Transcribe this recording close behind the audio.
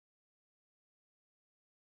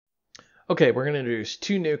Okay, we're going to introduce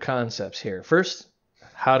two new concepts here. First,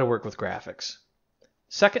 how to work with graphics.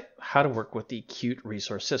 Second, how to work with the Qt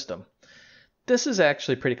resource system. This is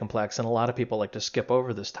actually pretty complex, and a lot of people like to skip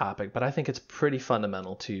over this topic, but I think it's pretty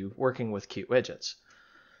fundamental to working with Qt widgets.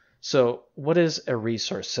 So what is a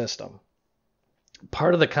resource system?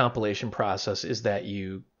 Part of the compilation process is that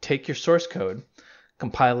you take your source code,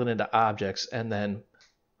 compile it into objects, and then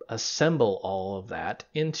assemble all of that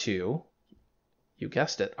into, you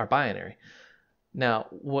guessed it, our binary. Now,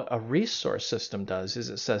 what a resource system does is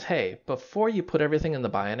it says, hey, before you put everything in the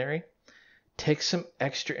binary, take some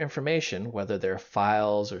extra information, whether they're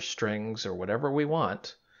files or strings or whatever we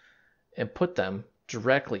want, and put them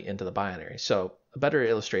directly into the binary. So a better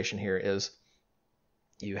illustration here is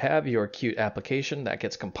you have your Qt application that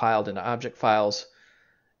gets compiled into object files,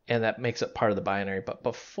 and that makes it part of the binary. But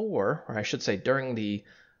before, or I should say during the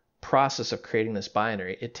process of creating this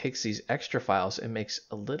binary, it takes these extra files and makes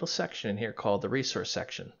a little section in here called the resource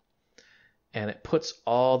section. And it puts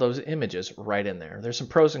all those images right in there. There's some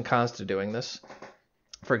pros and cons to doing this.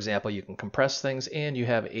 For example, you can compress things and you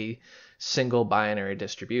have a single binary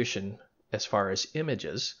distribution as far as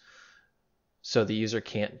images. So the user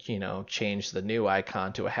can't, change the new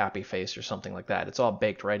icon to a happy face or something like that. It's all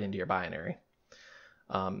baked right into your binary.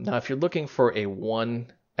 Now, if you're looking for a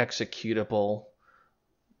one executable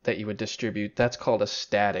that you would distribute, that's called a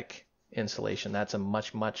static installation. That's a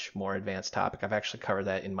much, much more advanced topic. I've actually covered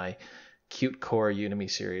that in my Qt Core Udemy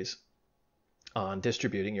series on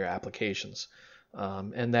distributing your applications.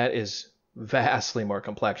 And that is vastly more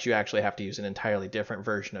complex. You actually have to use an entirely different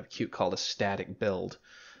version of Qt called a static build.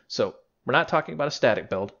 So we're not talking about a static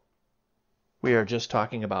build. We are just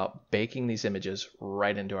talking about baking these images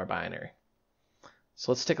right into our binary.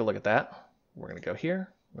 So let's take a look at that. We're going to go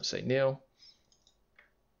here. We'll say new.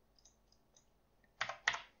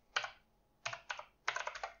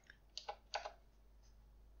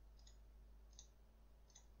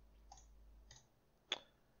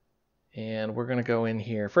 And we're going to go in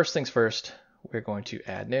here. First things first, we're going to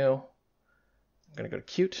add new. I'm going to go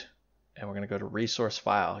to Qt, and we're going to go to resource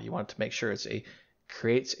file. You want to make sure it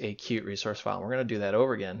creates a Qt resource file. We're going to do that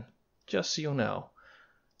over again, just so you'll know.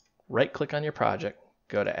 Right click on your project,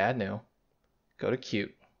 go to add new, go to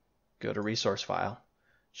Qt, go to resource file.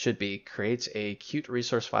 Should be creates a Qt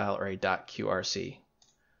resource file or a .qrc.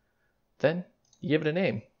 Then you give it a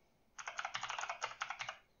name.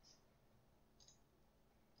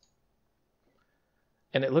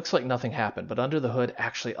 And it looks like nothing happened, but under the hood,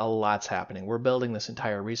 actually a lot's happening. We're building this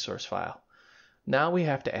entire resource file. Now we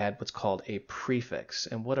have to add what's called a prefix.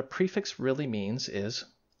 And what a prefix really means is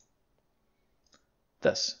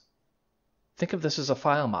this. Think of this as a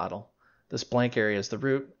file model. This blank area is the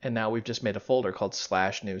root, and now we've just made a folder called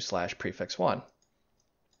 /new/prefix1.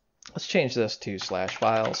 Let's change this to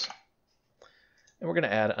 /files, and we're going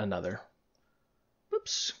to add another.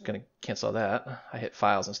 Oops, I'm going to cancel that. I hit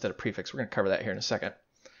files instead of prefix. We're going to cover that here in a second.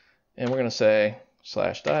 And we're going to say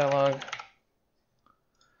 /dialog.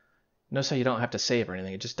 Notice how you don't have to save or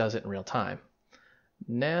anything. It just does it in real time.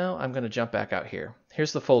 Now I'm going to jump back out here.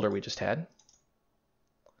 Here's the folder we just had.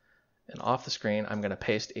 And off the screen, I'm going to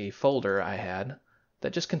paste a folder I had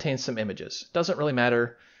that just contains some images. It doesn't really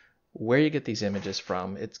matter where you get these images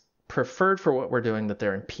from. It's preferred for what we're doing that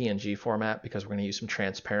they're in PNG format because we're going to use some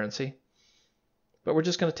transparency. But we're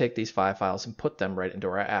just going to take these 5 files and put them right into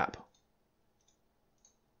our app.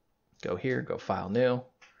 Go here, go file new,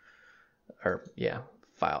 or yeah,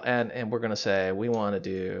 file add, and we're going to say we want to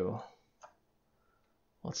do,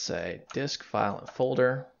 let's say disk, file, and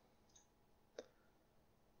folder.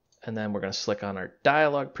 And then we're going to select on our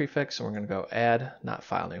dialog prefix, and we're going to go add, not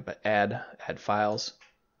file new, but add files.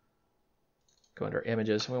 Go under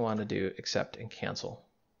images, and we want to do accept and cancel.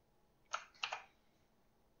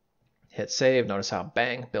 Hit save. Notice how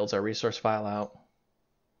bang builds our resource file out.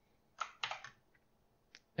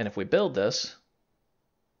 And if we build this,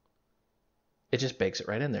 it just bakes it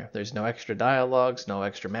right in there. There's no extra dialogues, no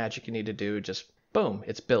extra magic you need to do. Just boom,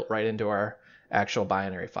 it's built right into our actual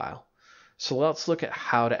binary file. So let's look at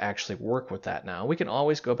how to actually work with that now. We can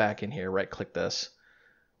always go back in here, right click this,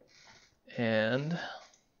 and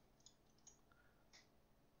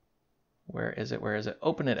where is it?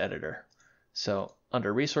 Open an editor. So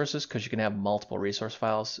under resources, because you can have multiple resource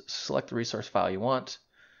files, select the resource file you want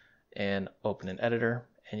and open an editor,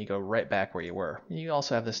 and you go right back where you were. You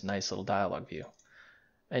also have this nice little dialog view,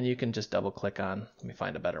 and you can just double click on, let me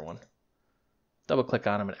find a better one, double click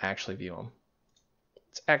on them and actually view them.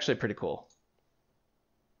 It's actually pretty cool.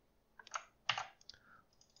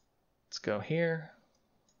 Let's go here,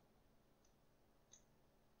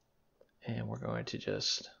 and we're going to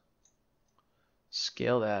just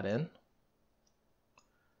scale that in.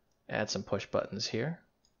 add some push buttons here.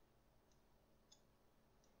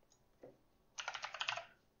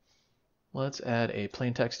 Let's add a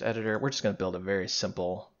plain text editor. We're just going to build a very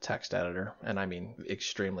simple text editor, and I mean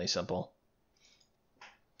extremely simple.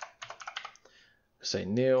 Say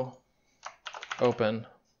new, open,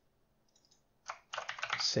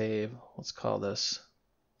 save. Let's call this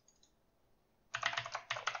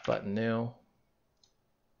button new,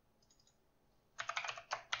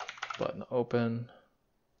 button open.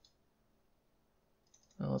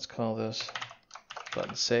 Now let's call this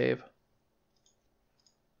button save.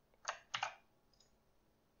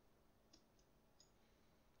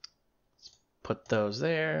 Put those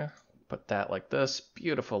there, put that like this.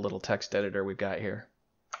 Beautiful little text editor we've got here.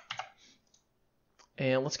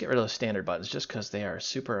 And let's get rid of those standard buttons just because they are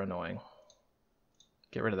super annoying.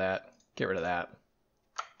 Get rid of that, get rid of that.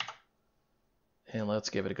 And let's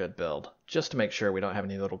give it a good build just to make sure we don't have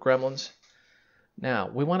any little gremlins. Now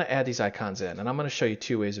we want to add these icons in, and I'm going to show you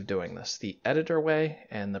two ways of doing this, the editor way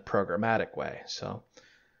and the programmatic way. So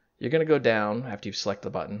you're going to go down after you've selected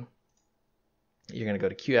the button. You're going to go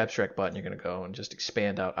to Q abstract button, you're going to go and just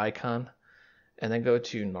expand out icon, and then go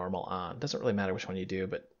to normal on. Doesn't really matter which one you do,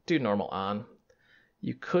 but do normal on.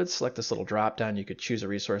 You could select this little drop down, you could choose a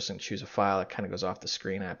resource and choose a file. It kind of goes off the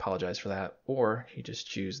screen, I apologize for that. Or you just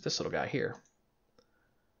choose this little guy here.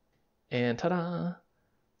 And ta-da!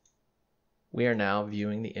 We are now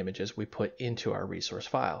viewing the images we put into our resource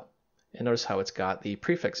file. And notice how it's got the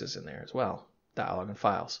prefixes in there as well, dialog and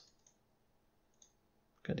files.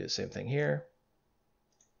 Going to do the same thing here.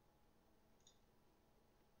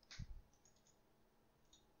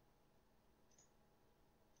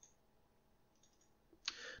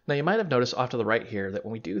 Now you might have noticed off to the right here that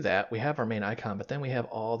when we do that, we have our main icon, but then we have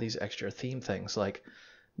all these extra theme things like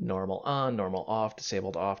normal on, normal off,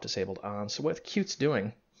 disabled on. So what Qt's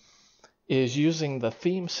doing is using the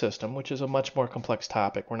theme system, which is a much more complex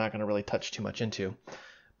topic we're not going to really touch too much into,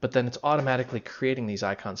 but then it's automatically creating these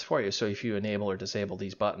icons for you. So if you enable or disable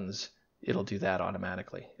these buttons, it'll do that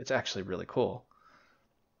automatically. It's actually really cool.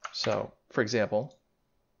 So for example,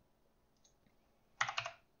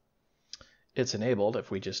 it's enabled.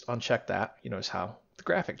 If we just uncheck that, you notice how the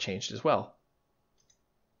graphic changed as well.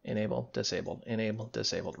 Enable, disabled, enable,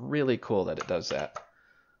 disabled. Really cool that it does that.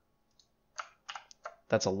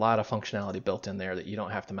 That's a lot of functionality built in there that you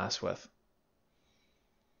don't have to mess with.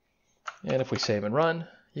 And if we save and run,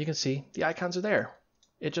 you can see the icons are there.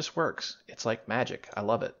 It just works. It's like magic. I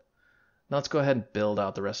love it. Now let's go ahead and build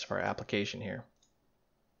out the rest of our application here.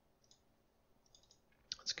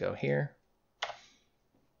 Let's go here.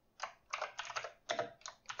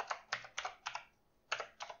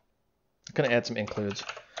 I'm going to add some includes.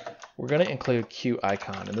 We're going to include Q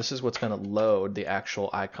icon, and this is what's going to load the actual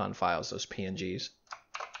icon files, those PNGs.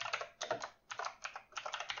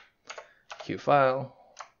 Q file.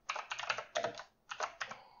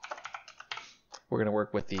 We're going to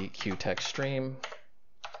work with the Q text stream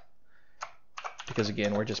because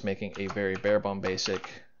again, we're just making a very bare bone basic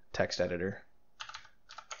text editor.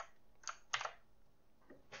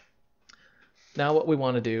 Now what we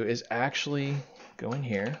want to do is actually go in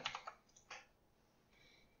here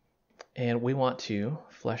and we want to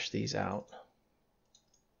flesh these out.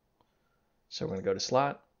 So we're going to go to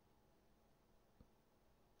slot.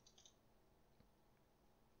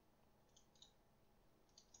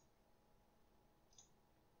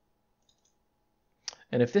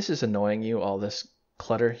 And if this is annoying you, all this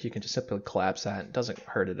clutter, you can just simply collapse that. It doesn't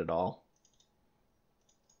hurt it at all.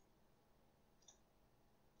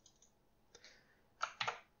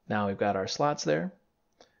 Now we've got our slots there.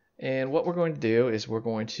 And what we're going to do is we're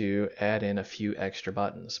going to add in a few extra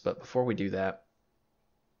buttons. But before we do that,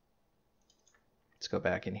 let's go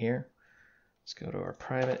back in here. Let's go to our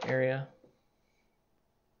private area.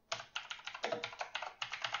 I'm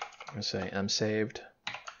going to say msaved.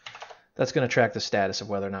 That's going to track the status of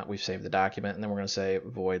whether or not we've saved the document. And then we're going to say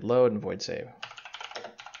void load and void save.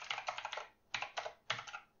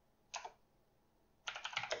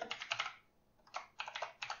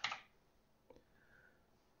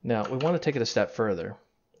 Now, we want to take it a step further.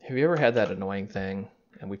 Have you ever had that annoying thing,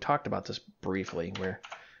 and we talked about this briefly, where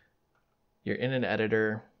you're in an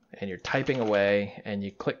editor and you're typing away and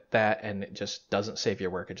you click that and it just doesn't save your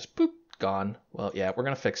work. It just boop, gone. Well, yeah, we're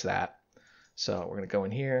going to fix that. So we're going to go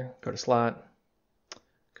in here, go to slot,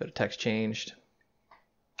 go to text changed.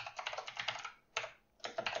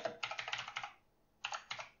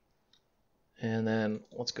 And then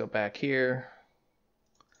let's go back here.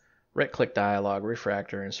 Right-click dialog,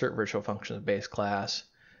 refactor, insert virtual functions base class,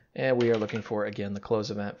 and we are looking for, again, the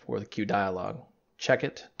close event for the Q dialog. Check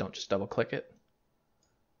it, don't just double-click it.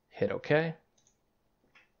 Hit OK.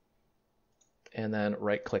 and then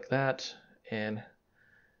right click that and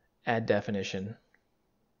add definition.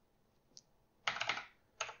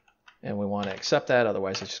 And we want to accept that,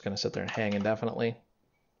 otherwise it's just going to sit there and hang indefinitely.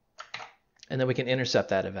 And then we can intercept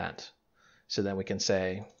that event. So then we can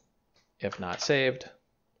say, if not saved,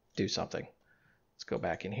 do something. Let's go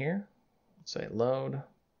back in here, say load.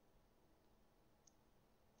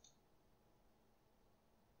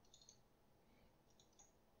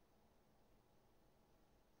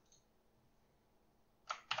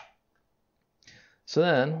 So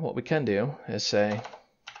then what we can do is say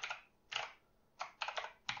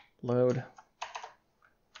load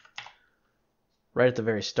right at the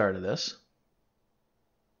very start of this.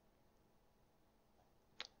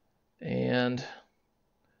 And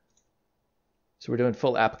so we're doing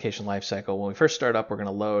full application lifecycle. When we first start up, we're going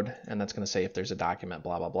to load, and that's going to say if there's a document,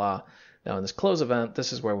 blah, blah, blah. Now in this close event,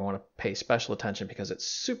 this is where we want to pay special attention because it's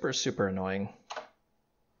super, super annoying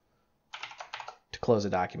to close a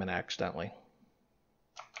document accidentally.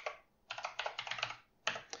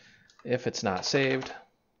 If it's not saved,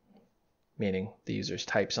 meaning the users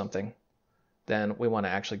type something, then we want to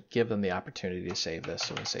actually give them the opportunity to save this.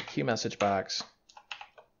 So we'll say queue message box,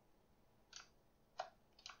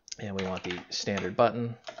 and we want the standard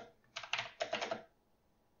button.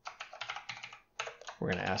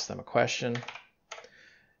 We're going to ask them a question,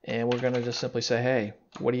 and we're going to just simply say, hey,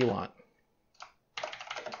 what do you want?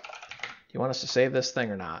 Do you want us to save this thing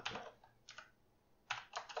or not?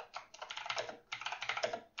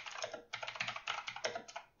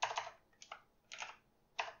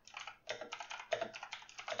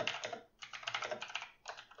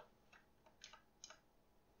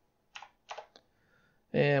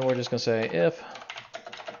 And we're just going to say if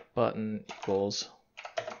button equals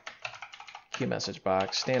queue message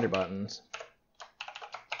box, standard buttons,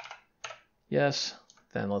 yes,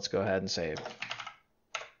 then let's go ahead and save.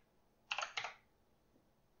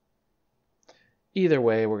 Either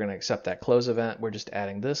way, we're going to accept that close event. We're just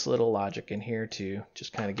adding this little logic in here to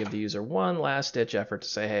just kind of give the user one last ditch effort to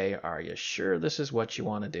say, hey, are you sure this is what you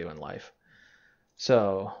want to do in life?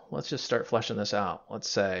 So let's just start fleshing this out. Let's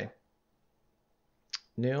say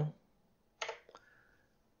new.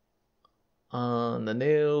 On the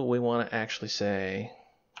new, we want to actually say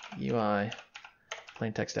UI,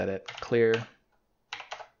 plain text edit, clear.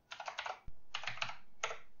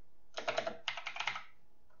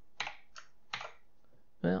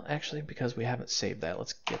 Well, actually, because we haven't saved that,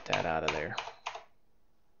 let's get that out of there.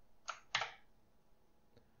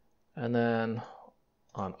 And then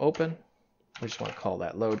on open, we just want to call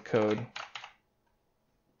that load code.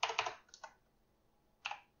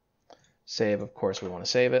 Save, of course, we want to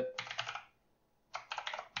save it.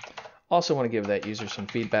 Also want to give that user some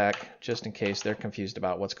feedback just in case they're confused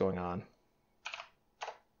about what's going on.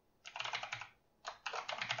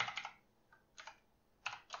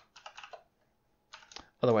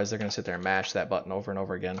 Otherwise, they're going to sit there and mash that button over and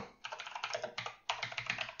over again.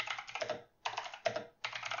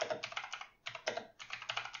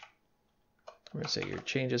 We're going to say your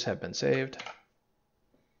changes have been saved.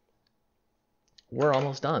 We're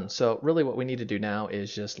almost done. So really what we need to do now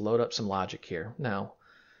is just load up some logic here. Now,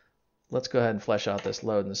 let's go ahead and flesh out this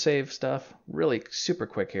load and save stuff really super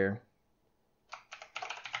quick here.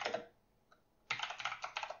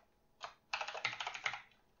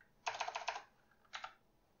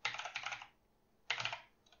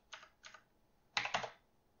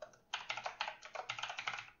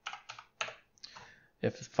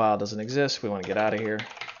 If the file doesn't exist, we want to get out of here.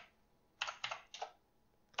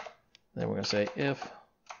 Then we're going to say if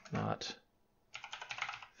not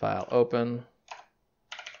file open.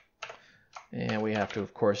 And we have to,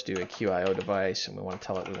 of course, do a QIO device, and we want to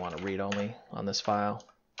tell it we want to read only on this file.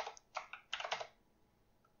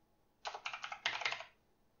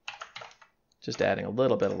 Just adding a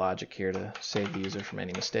little bit of logic here to save the user from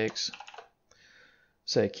any mistakes.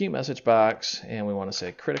 Say queue message box, and we want to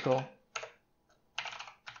say critical.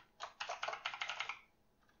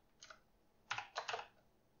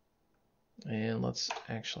 And let's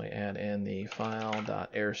actually add in the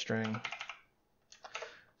file.errorString.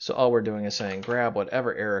 So all we're doing is saying grab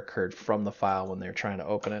whatever error occurred from the file when they're trying to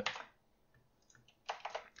open it.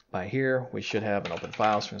 By here, we should have an open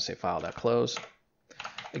file, so we're going to say file.close.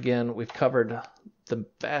 Again, we've covered the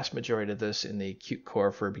vast majority of this in the Qt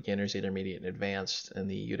Core for beginners, intermediate, and advanced in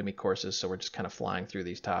the Udemy courses, so we're just kind of flying through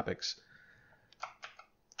these topics.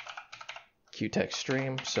 Qt text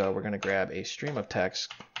stream, so we're going to grab a stream of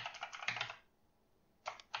text,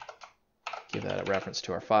 give that a reference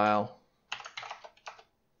to our file,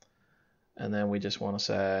 and then we just want to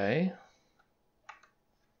say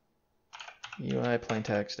UI plain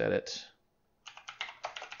text edit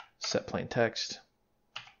set plain text.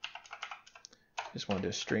 Just want to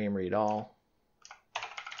do stream read all.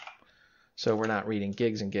 So we're not reading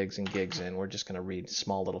gigs and gigs and gigs in. We're just going to read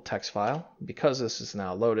small little text file. Because this is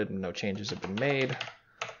now loaded and no changes have been made,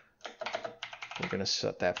 we're going to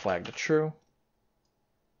set that flag to true.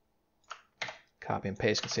 Copy and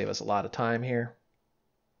paste can save us a lot of time here.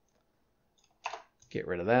 Get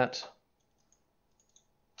rid of that.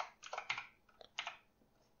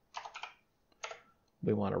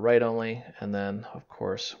 We want to write only, and then of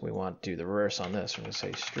course we want to do the reverse on this. We're going to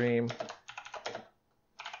say stream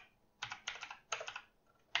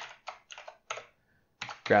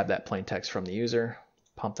grab that plain text from the user,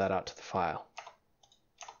 pump that out to the file.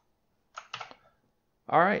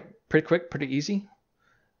 All right, pretty quick, pretty easy.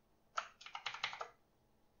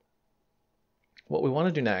 What we want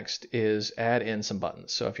to do next is add in some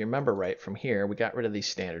buttons. So if you remember right from here, we got rid of these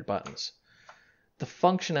standard buttons. The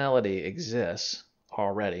functionality exists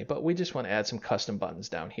already, but we just want to add some custom buttons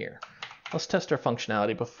down here. Let's test our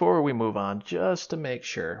functionality before we move on, just to make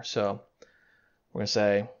sure. So we're going to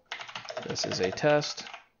say, this is a test.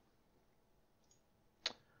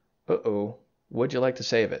 Uh-oh, would you like to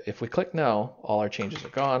save it? If we click no, all our changes are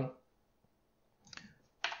gone.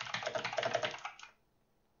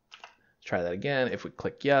 Try that again. If we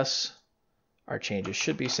click yes, our changes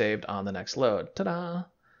should be saved on the next load. Ta-da!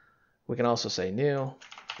 We can also say new,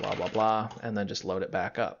 blah, blah, blah, and then just load it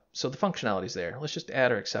back up. So the functionality is there. Let's just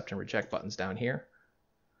add or accept and reject buttons down here.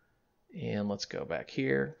 And let's go back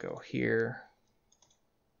here, go here.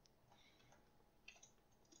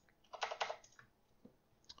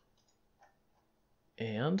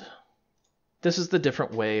 And this is the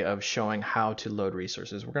different way of showing how to load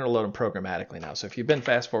resources. We're going to load them programmatically now. So if you've been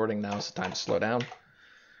fast forwarding, now is the time to slow down.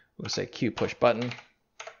 We'll say Q push button.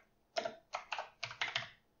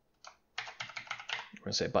 We're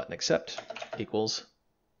going to say button accept equals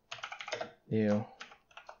new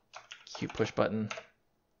Q push button.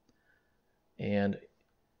 And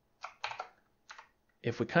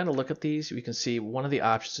if we kind of look at these, we can see one of the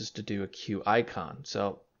options is to do a Q icon.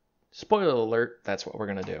 So spoiler alert, that's what we're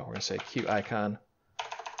going to do. We're going to say Q icon.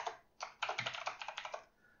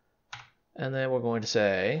 And then we're going to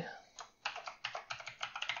say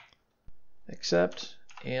accept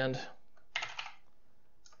and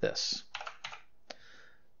this.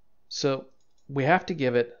 So we have to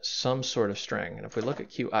give it some sort of string. And if we look at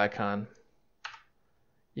Q icon,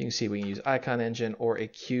 you can see we can use icon engine or a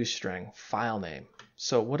Q string file name.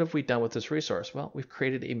 So what have we done with this resource? Well, we've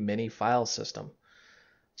created a mini file system.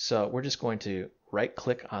 So we're just going to right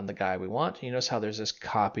click on the guy we want. You notice how there's this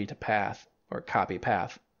copy to path or copy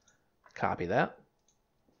path. Copy that.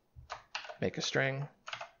 Make a string.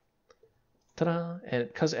 Ta-da! And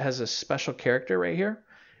because it has a special character right here,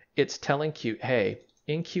 it's telling Q, hey,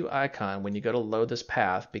 in Q icon, when you go to load this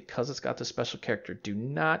path, because it's got this special character, do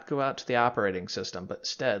not go out to the operating system, but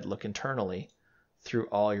instead look internally through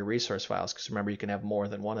all your resource files. Because remember, you can have more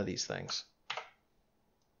than one of these things.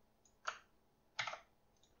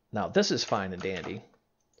 Now, this is fine and dandy,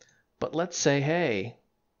 but let's say, hey,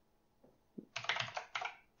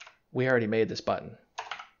 we already made this button.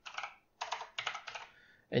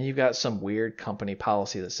 And you've got some weird company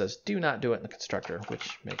policy that says, do not do it in the constructor,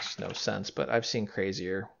 which makes no sense, but I've seen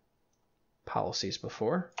crazier policies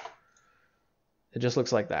before. It just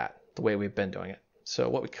looks like that, the way we've been doing it. So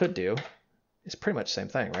what we could do is pretty much the same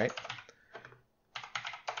thing, right?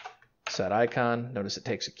 Set icon, notice it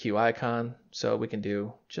takes a Q icon, so we can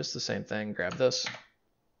do just the same thing. Grab this.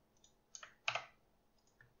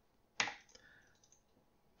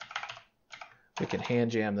 We can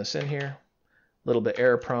hand jam this in here. A little bit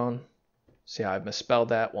error prone. See how I've misspelled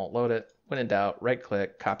that, won't load it. When in doubt, right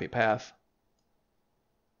click, copy path.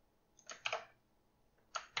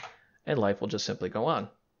 And life will just simply go on.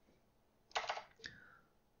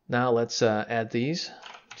 Now let's add these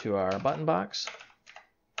to our button box.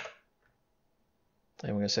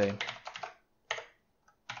 And we're going to say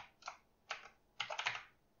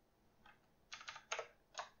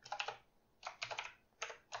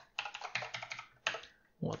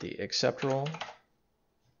want the accept role.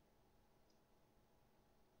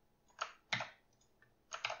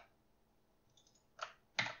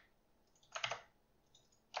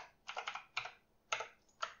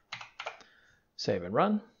 Save and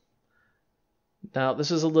run. Now,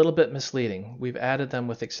 this is a little bit misleading. We've added them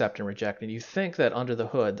with accept and reject, and you think that under the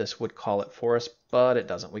hood this would call it for us, but it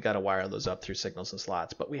doesn't. We got to wire those up through signals and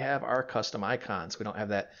slots, but we have our custom icons. We don't have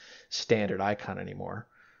that standard icon anymore.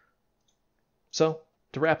 So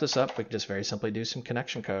to wrap this up, we can just very simply do some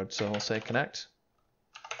connection code. So we'll say connect,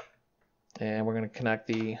 and we're going to connect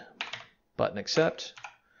the button accept,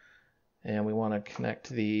 And we want to connect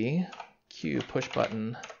the Q push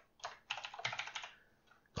button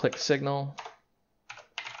click signal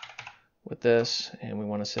with this, and we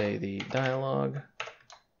want to say the dialog.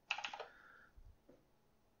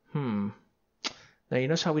 Now you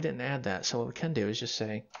notice how we didn't add that, so what we can do is just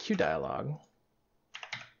say Q dialog.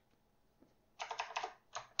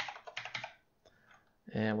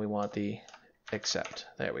 And we want the accept.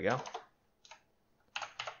 There we go.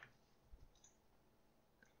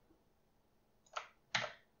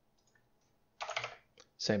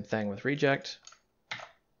 Same thing with reject.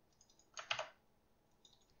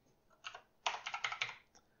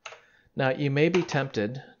 Now you may be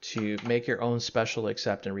tempted to make your own special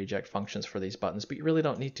accept and reject functions for these buttons, but you really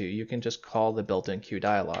don't need to. You can just call the built-in Q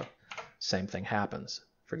dialog. Same thing happens.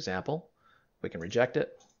 For example, we can reject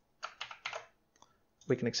it.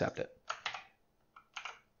 We can accept it.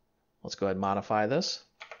 Let's go ahead and modify this.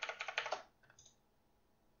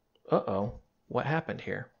 Uh-oh, what happened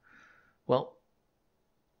here? Well,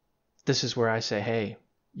 this is where I say, hey,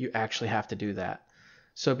 you actually have to do that.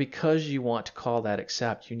 So because you want to call that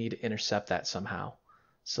accept, you need to intercept that somehow.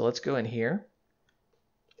 So let's go in here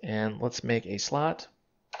and let's make a slot.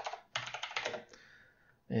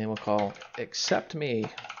 And we'll call accept me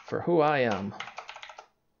for who I am.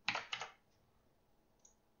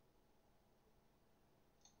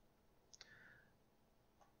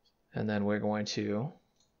 And then we're going to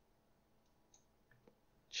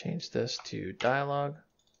change this to dialog.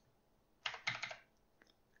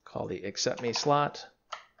 Call the accept me slot.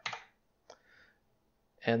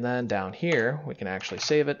 And then down here, we can actually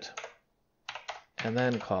save it and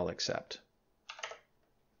then call accept.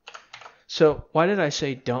 So why did I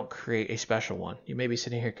say don't create a special one? You may be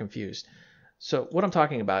sitting here confused. So what I'm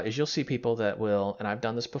talking about is you'll see people that will, and I've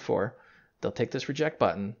done this before, they'll take this reject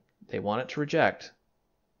button, they want it to reject.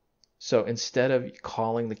 So instead of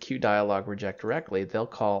calling the Q dialog reject directly, they'll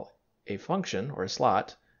call a function or a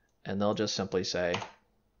slot, and they'll just simply say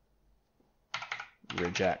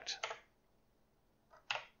reject.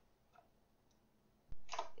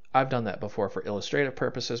 I've done that before for illustrative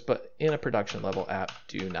purposes, but in a production level app,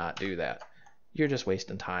 do not do that. You're just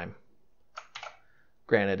wasting time.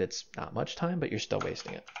 Granted, it's not much time, but you're still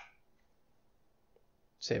wasting it.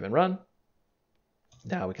 Save and run.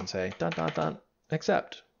 Now we can say ...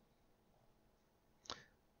 accept.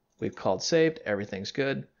 We've called saved, everything's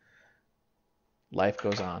good. Life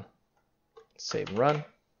goes on. Save and run.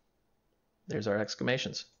 There's our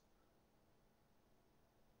exclamations.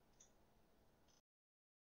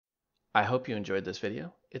 I hope you enjoyed this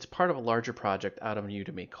video. It's part of a larger project out of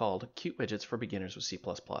Udemy called Cute Widgets for Beginners with C++.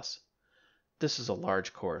 This is a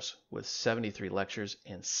large course with 73 lectures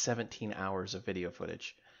and 17 hours of video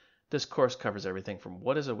footage. This course covers everything from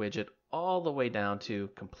what is a widget all the way down to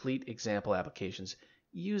complete example applications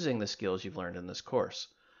using the skills you've learned in this course.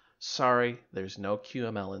 Sorry, there's no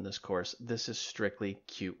QML in this course. This is strictly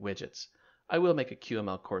Cute Widgets. I will make a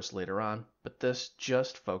QML course later on, but this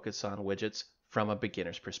just focuses on widgets from a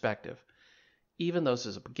beginner's perspective. Even though this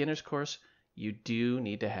is a beginner's course, you do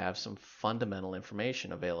need to have some fundamental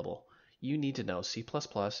information available. You need to know C++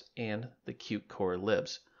 and the Qt Core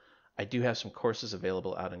libs. I do have some courses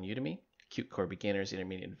available out on Udemy, Qt Core Beginners,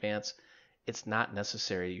 Intermediate, Advanced. It's not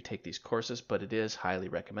necessary you take these courses, but it is highly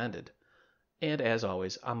recommended. And as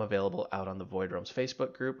always, I'm available out on the Void Realms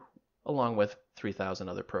Facebook group, along with 3,000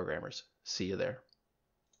 other programmers. See you there.